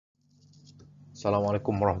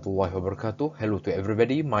Assalamualaikum warahmatullahi wabarakatuh. Hello to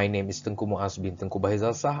everybody. My name is Tengku Muaz bin Tengku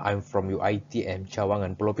Bahizalsah. I'm from UITM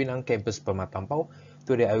Cawangan Pulau Pinang campus Permatampau.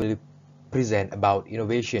 Today I will present about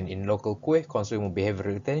innovation in local kuih consumer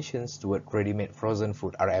behavioral intentions toward ready-made frozen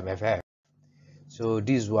food RMFF. So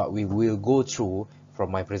this is what we will go through from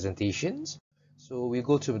my presentations. So we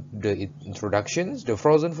go to the introductions. The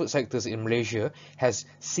frozen food sectors in Malaysia has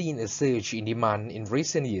seen a surge in demand in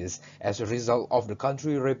recent years as a result of the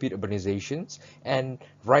country's rapid urbanizations and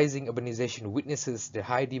rising urbanization witnesses the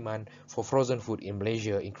high demand for frozen food in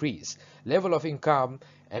Malaysia increase. Level of income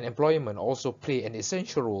and employment also play an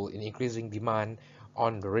essential role in increasing demand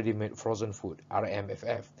on the ready-made frozen food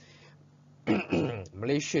RMFF.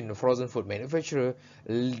 Malaysian frozen food manufacturer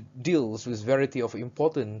deals with variety of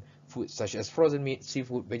important foods such as frozen meat,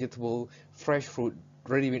 seafood, vegetable, fresh fruit,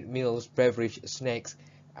 ready-made meals, beverage, snacks,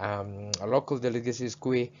 local delicacies,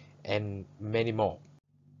 kuih, and many more.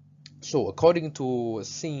 So according to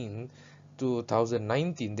SEEN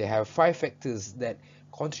 2019, they have 5 factors that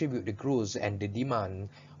contribute the growth and the demand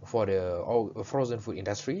for the frozen food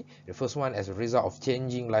industry. The first one, as a result of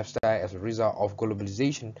changing lifestyle, as a result of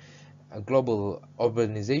globalization, global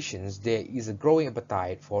urbanizations, there is a growing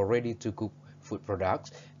appetite for ready-to-cook food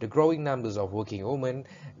products, the growing numbers of working women,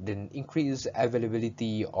 the increased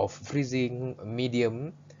availability of freezing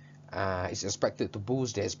medium is expected to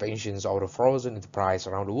boost the expansions of the frozen enterprise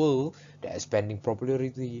around the world, the expanding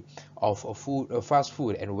popularity of fast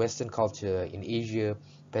food and Western culture in Asia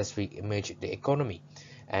Pacific emerged the economy.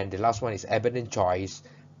 And the last one is abundant choice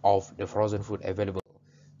of the frozen food available.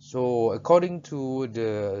 So according to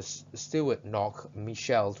the Stewart Knock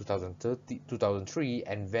Michelle 2003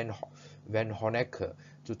 and Van Honecker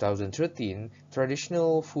 2013,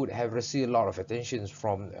 traditional food have received a lot of attention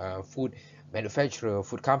from food manufacturers,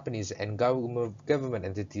 food companies, and government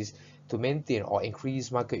entities to maintain or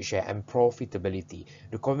increase market share and profitability.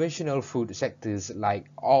 The conventional food sectors, like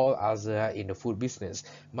all other in the food business,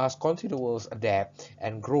 must continuously adapt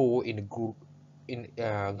and grow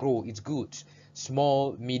grow its goods.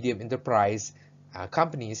 Small, medium enterprise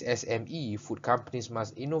companies, SME food companies,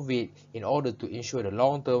 must innovate in order to ensure the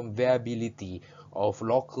long-term viability of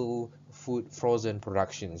local food frozen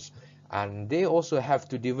productions. And they also have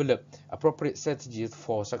to develop appropriate strategies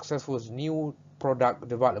for successful new product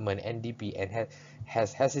development (NDP) and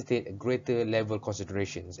has hesitate greater level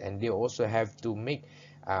considerations. And they also have to make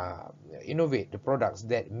innovate the products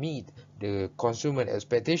that meet the consumer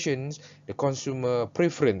expectations, the consumer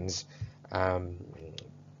preference, um,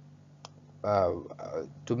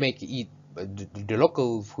 to make it the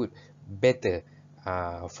local food better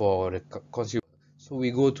for the consumer. So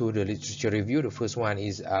we go to the literature review. The first one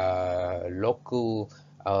is Malaysian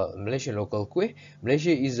local kuih.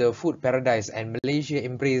 Malaysia is a food paradise and Malaysia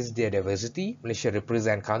embraces their diversity. Malaysia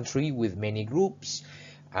represents country with many groups,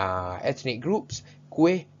 ethnic groups.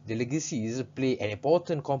 Kuih, the legacies play an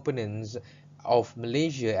important component of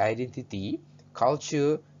Malaysia identity,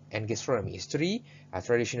 culture, and gastronomy history.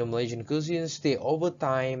 Traditional Malaysian cuisines stay over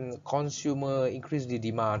time. Consumer increasingly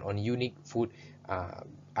demand on unique food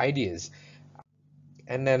ideas.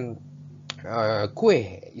 And then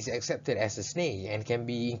kuih is accepted as a snack and can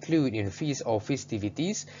be included in feasts or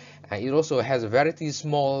festivities. It also has a variety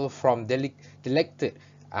small from delected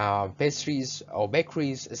pastries or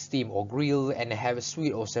bakeries, steam or grill, and have a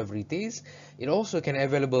sweet or savory taste. It also can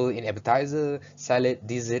available in appetizer, salad,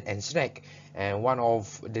 dessert, and snack. And one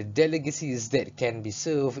of the delicacies that can be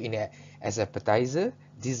served as appetizer,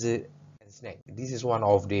 dessert, and snack. This is one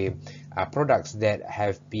of the products that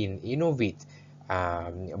have been innovated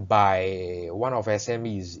by one of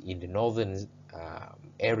SMEs in the northern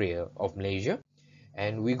area of Malaysia.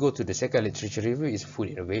 And we go to the second literature review is food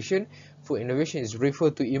innovation. Food innovation is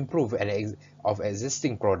referred to improve of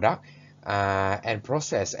existing product and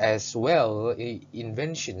process, as well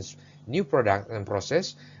inventions, new product and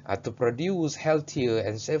process to produce healthier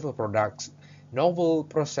and safer products. Novel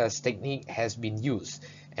process technique has been used,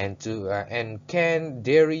 and can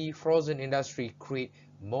dairy frozen industry create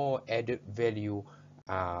more added value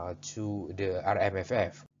to the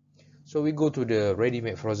RMFF. So we go to the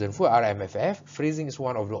ready-made frozen food RMFF. Freezing is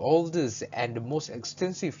one of the oldest and the most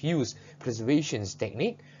extensive use preservation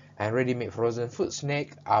technique. And ready-made frozen food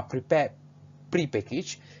snack are prepared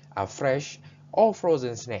pre-packaged, fresh or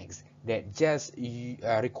frozen snacks that just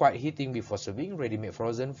require heating before serving. Ready-made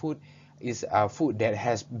frozen food is food that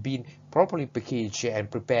has been properly packaged and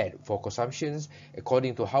prepared for consumptions.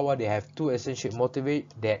 According to Howard, they have two essential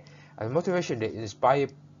motivation that inspire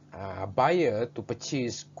buyer to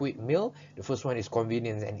purchase quick meal. The first one is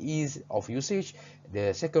convenience and ease of usage.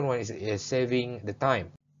 The second one is saving the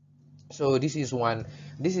time. So this is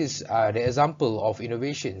the example of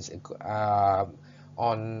innovations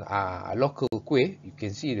on local Kuih. You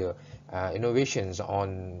can see the innovations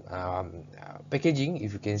on packaging.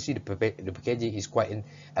 If you can see, the packaging is quite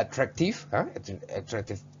attractive,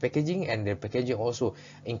 attractive packaging, and the packaging also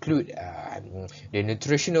include the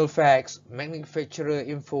nutritional facts, manufacturer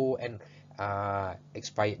info, and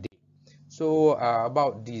expired date. So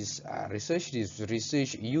about this research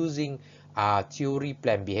using theory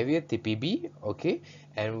plan behavior (TPB), okay,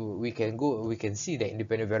 and we can see the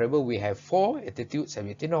independent variable. We have 4: attitude,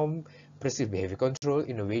 subjective norm, perceived behavior control,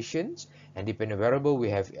 innovations, and dependent variable.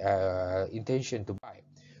 We have intention to buy.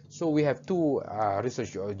 So we have two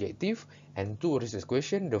research objective and two research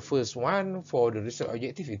question. The first one for the research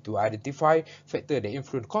objective is to identify factors that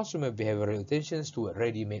influence consumer behavioral intentions to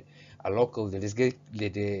ready-made local delicacies,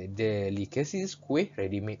 Kuih,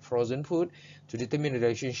 ready-made frozen food, to determine the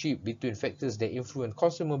relationship between factors that influence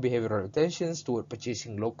consumer behavioral intentions toward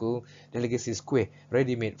purchasing local delicacies, Kuih,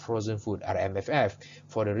 ready-made frozen food, RMFF.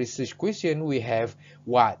 For the research question, we have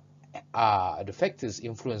what the factors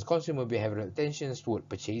influence consumer behavioral intentions toward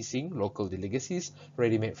purchasing local delicacies,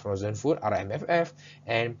 ready-made frozen food, RMFF,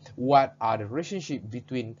 and what are the relationship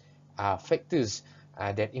between factors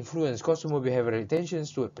that influence consumer behavioral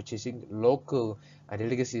intentions toward purchasing local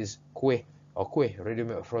delicacies, Kuih,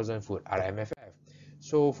 ready-made frozen food, RMFF.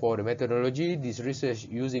 So for the methodology, this research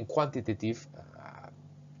using quantitative,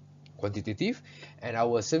 and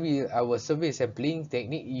our survey sampling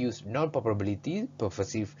technique use non-probability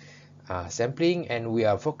pervasive sampling, and we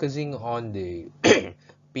are focusing on the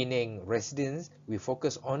Penang residents. We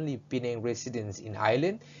focus only Penang residents in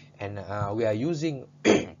Ireland, and we are using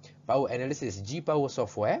power analysis G-Power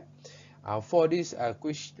software. For this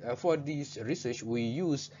research, we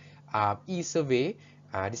use e-survey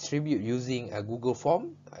distribute using a Google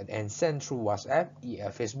form and send through WhatsApp,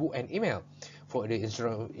 Facebook, and email. For the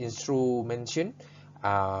instrumentation,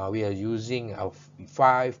 we are using a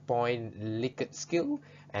 5-point Likert scale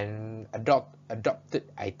and adopted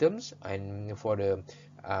items. And for the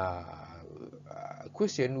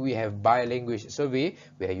question, we have bilanguage survey.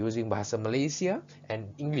 We are using Bahasa Malaysia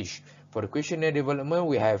and English. For the questionnaire development,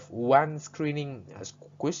 we have one screening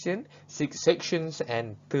question, 6 sections,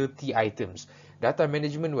 and 30 items. Data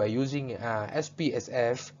management, we are using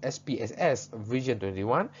SPSS Vision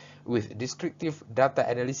 21 with descriptive data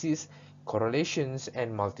analysis, correlations,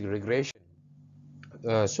 and multi-regression.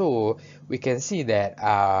 So we can see that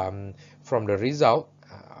from the result,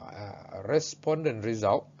 respondent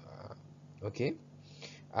result, okay,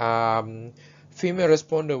 female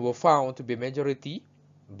respondents were found to be majority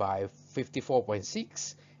by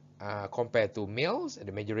 54.6 compared to males.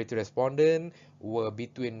 The majority respondent were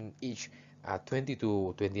between age 20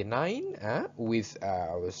 to 29 with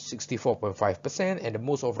 64.5%, and the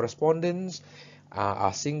most of respondents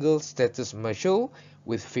are single status martial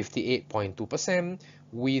with 58.2%,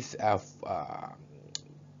 with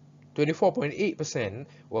 24.8%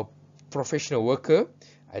 were professional worker.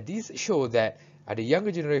 These show that the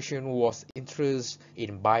younger generation was interested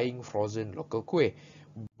in buying frozen local Kuih,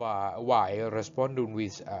 while respondent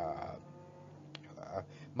with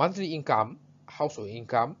monthly income, household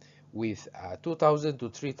income, with 2,000 to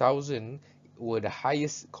 3,000 were the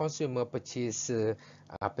highest consumer purchase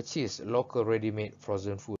local ready-made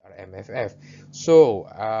frozen food, RMFF. So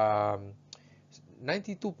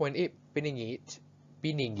 92.8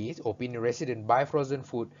 Penang resident buy frozen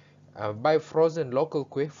food, buy frozen local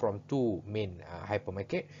Kuih from two main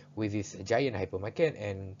hypermarket, with this Giant hypermarket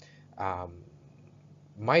and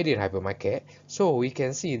Mydin hypermarket. So we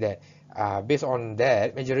can see that based on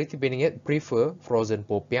that, majority Penang prefer frozen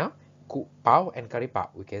popiah, pau, and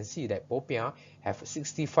karipap. We can see that popiah have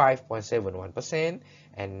 65.71%,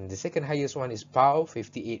 and the second highest one is pau,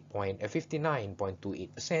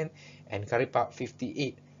 59.28%, and karipap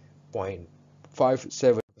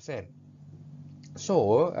 58.57%.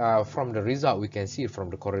 So from the result, we can see from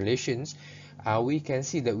the correlations, we can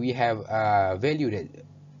see that we have valued at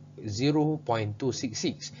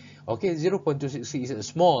 0.266. Okay, 0.266 is a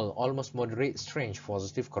small, almost moderate, strange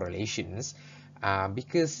positive correlations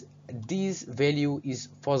because this value is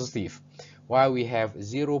positive, while we have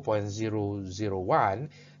 0.001.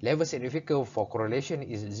 Level significance for correlation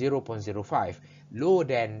is 0.05. Lower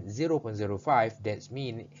than 0.05, that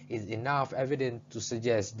means is enough evidence to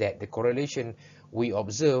suggest that the correlation we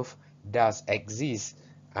observe does exist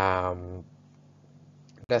in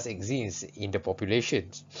the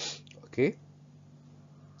populations. Okay,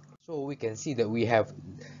 so we can see that we have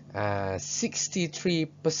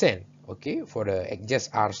 63%, okay, for the just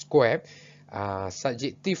R square.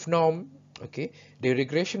 Subjective norm Okay, the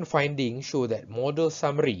regression findings show that model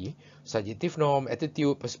summary, subjective norm,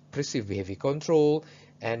 attitude, perceived behavior control,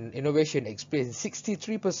 and innovation explain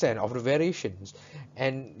 63% of the variations,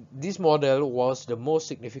 and this model was the most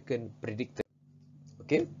significant predictor.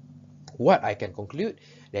 Okay, what I can conclude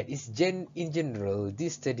that is in general,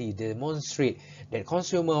 this study demonstrate that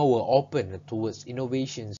consumers were open towards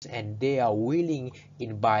innovations and they are willing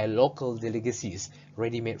in buy local delicacies,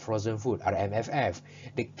 ready-made frozen food (RMFF).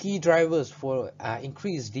 The key drivers for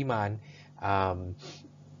increased demand um,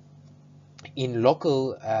 in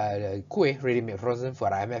local kuih, ready-made frozen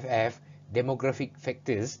food (RMFF), demographic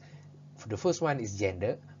factors. The first one is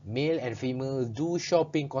gender. Male and female do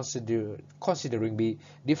shopping considering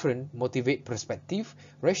different motivate perspective,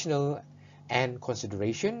 rational and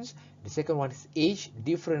considerations. The second one is age.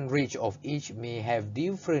 Different range of age may have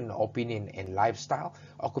different opinion and lifestyle.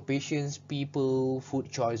 Occupations, people,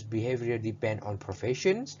 food choice, behavior depend on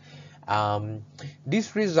professions.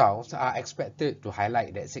 These results are expected to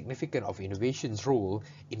highlight the significance of innovation's role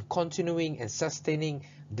in continuing and sustaining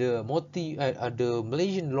the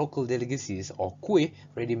Malaysian local delicacies or Kuih,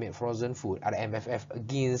 ready-made frozen food, RMFF,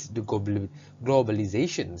 against the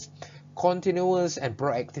globalizations. Continuous and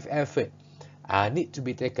proactive effort need to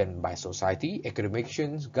be taken by society,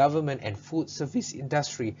 academicians, government, and food service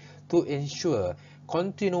industry to ensure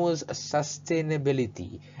continuous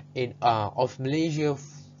sustainability of Malaysia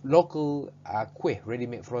local Kuih,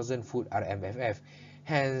 ready-made frozen food (RMFF).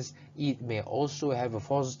 Hence, it may also have a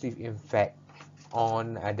positive impact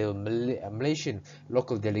on the Malaysian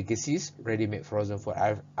local delicacies, ready-made frozen food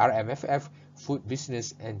 (RMFF), food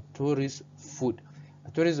business, and tourism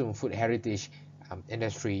food heritage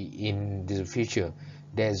industry in the future.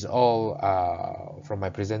 That's all from my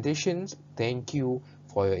presentations. Thank you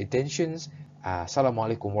for your attentions.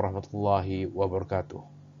 Assalamualaikum warahmatullahi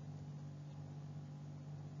wabarakatuh.